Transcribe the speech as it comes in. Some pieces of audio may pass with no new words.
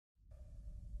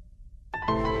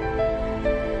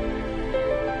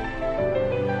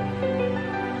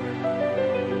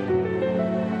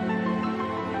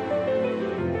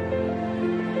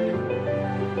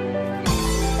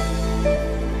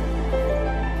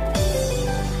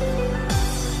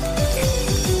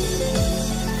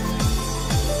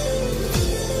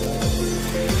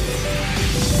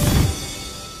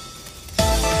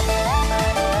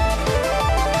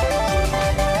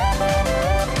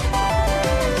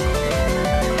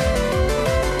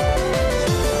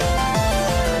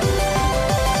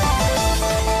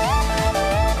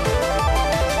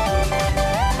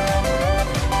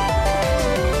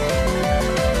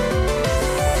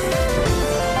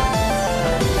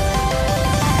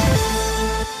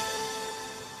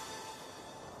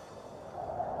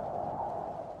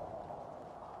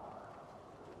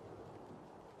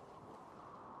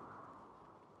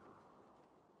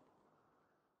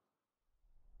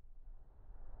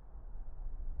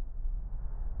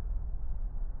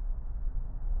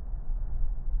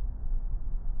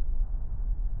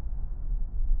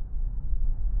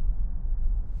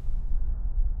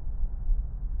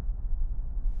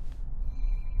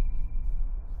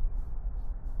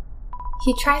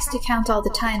He tries to count all the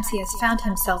times he has found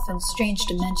himself in strange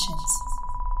dimensions.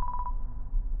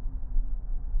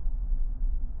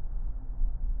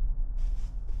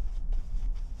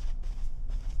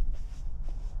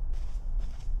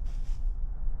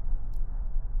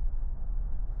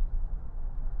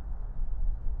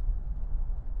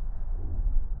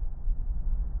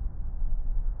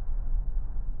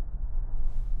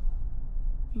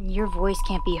 Your voice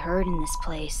can't be heard in this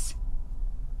place.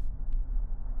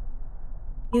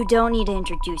 You don't need to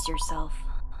introduce yourself.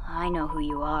 I know who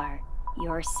you are.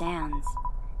 You're Sans,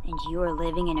 and you are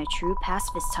living in a true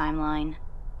pacifist timeline.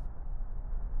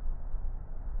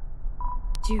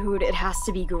 Dude, it has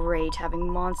to be great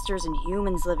having monsters and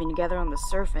humans living together on the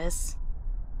surface.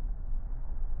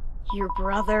 Your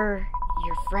brother,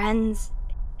 your friends,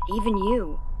 even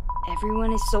you.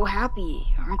 Everyone is so happy,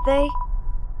 aren't they?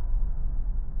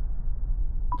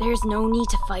 There's no need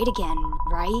to fight again,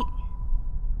 right?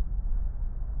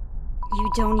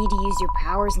 You don't need to use your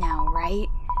powers now, right?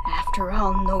 After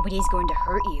all, nobody's going to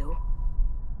hurt you.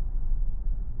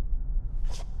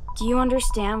 Do you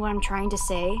understand what I'm trying to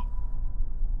say?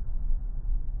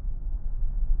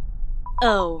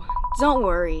 Oh, don't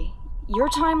worry. Your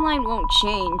timeline won't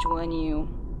change when you...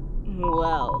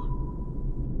 well...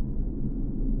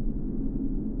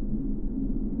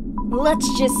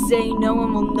 let's just say no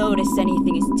one will notice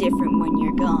anything is different when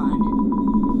you're gone.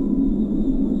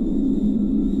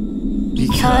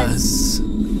 Because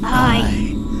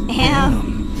I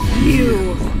am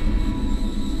you.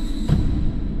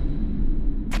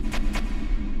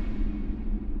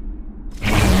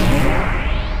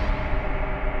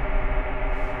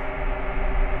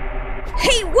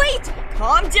 Hey, wait!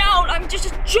 Calm down! I'm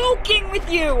just joking with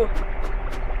you!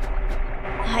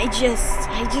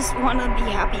 I just want to be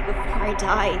happy before I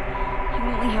die. I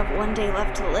only have one day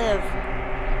left to live.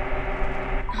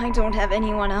 I don't have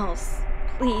anyone else.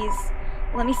 Please,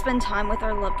 let me spend time with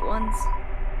our loved ones.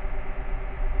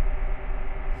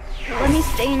 Let me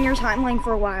stay in your timeline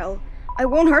for a while. I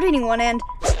won't hurt anyone and...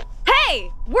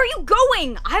 Hey! Where are you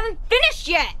going? I haven't finished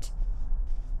yet!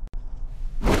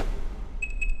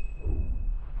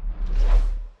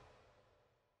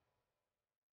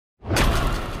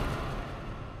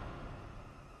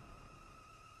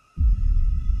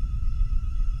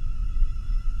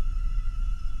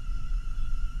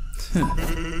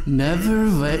 Never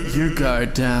let your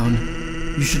guard down.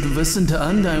 You should listen to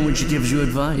Undyne when she gives you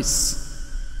advice.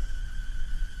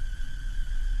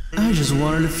 I just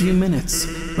wanted a few minutes,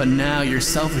 but now your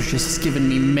selfishness has given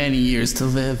me many years to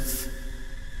live.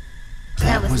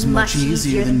 That was much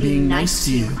easier than being nice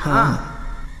to you, huh?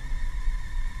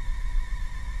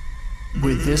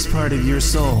 With this part of your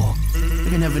soul, you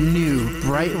can have a new,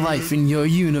 bright life in your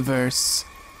universe.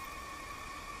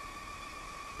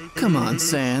 Come on,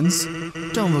 Sans.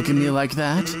 Don't look at me like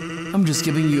that. I'm just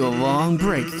giving you a long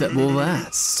break that will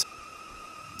last.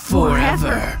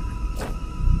 Forever.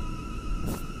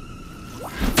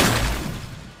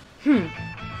 You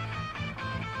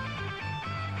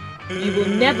will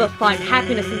never find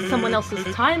happiness in someone else's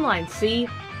timeline, see?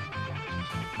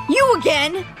 You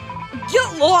again?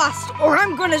 Get lost, or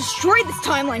I'm gonna destroy this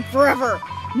timeline forever!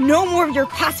 No more of your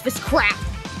pacifist crap!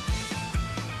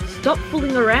 Stop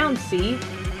fooling around, see?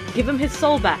 Give him his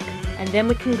soul back, and then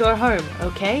we can go home,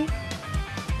 okay?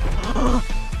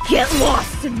 Get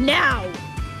lost now!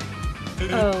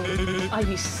 Oh, are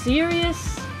you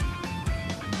serious?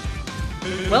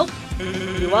 Well,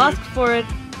 you asked for it.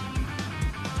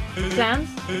 Sans,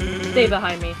 stay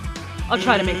behind me. I'll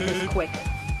try to make this quick.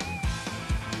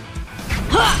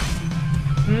 Ha!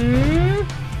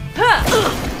 Ha!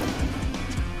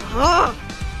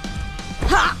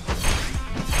 Ha!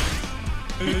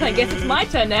 I guess it's my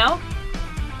turn now.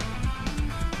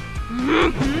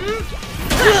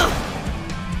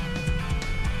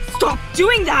 Stop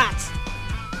doing that!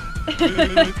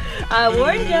 I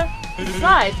warned you.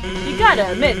 Besides, you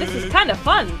gotta admit, this is kind of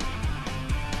fun.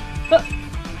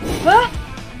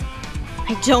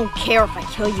 I don't care if I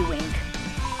kill you, Ink.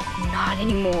 Not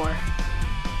anymore.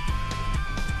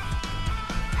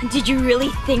 Did you really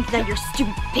think that your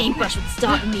stupid paintbrush would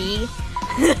stop me?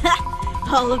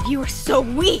 All of you are so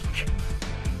weak!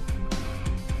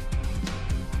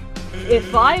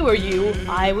 If I were you,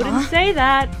 I wouldn't say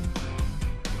that.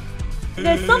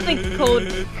 There's something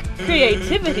called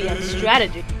creativity and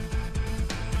strategy.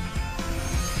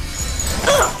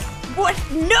 What?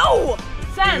 No!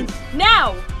 Sans,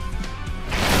 now!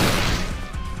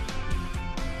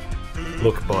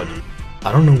 Look, bud,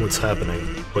 I don't know what's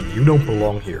happening, but you don't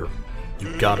belong here.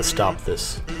 You gotta stop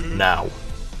this. Now.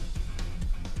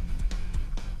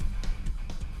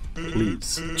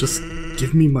 Please, just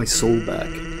give me my soul back.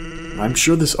 I'm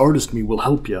sure this artist me will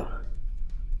help you.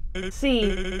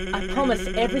 See, I promise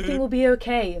everything will be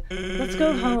okay. Let's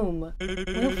go home.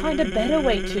 We'll find a better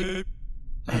way to...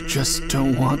 I just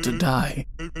don't want to die.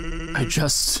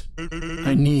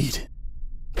 I need...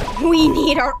 We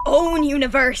need our own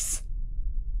universe!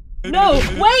 No,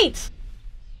 wait!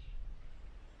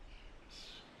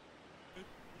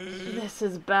 This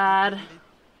is bad.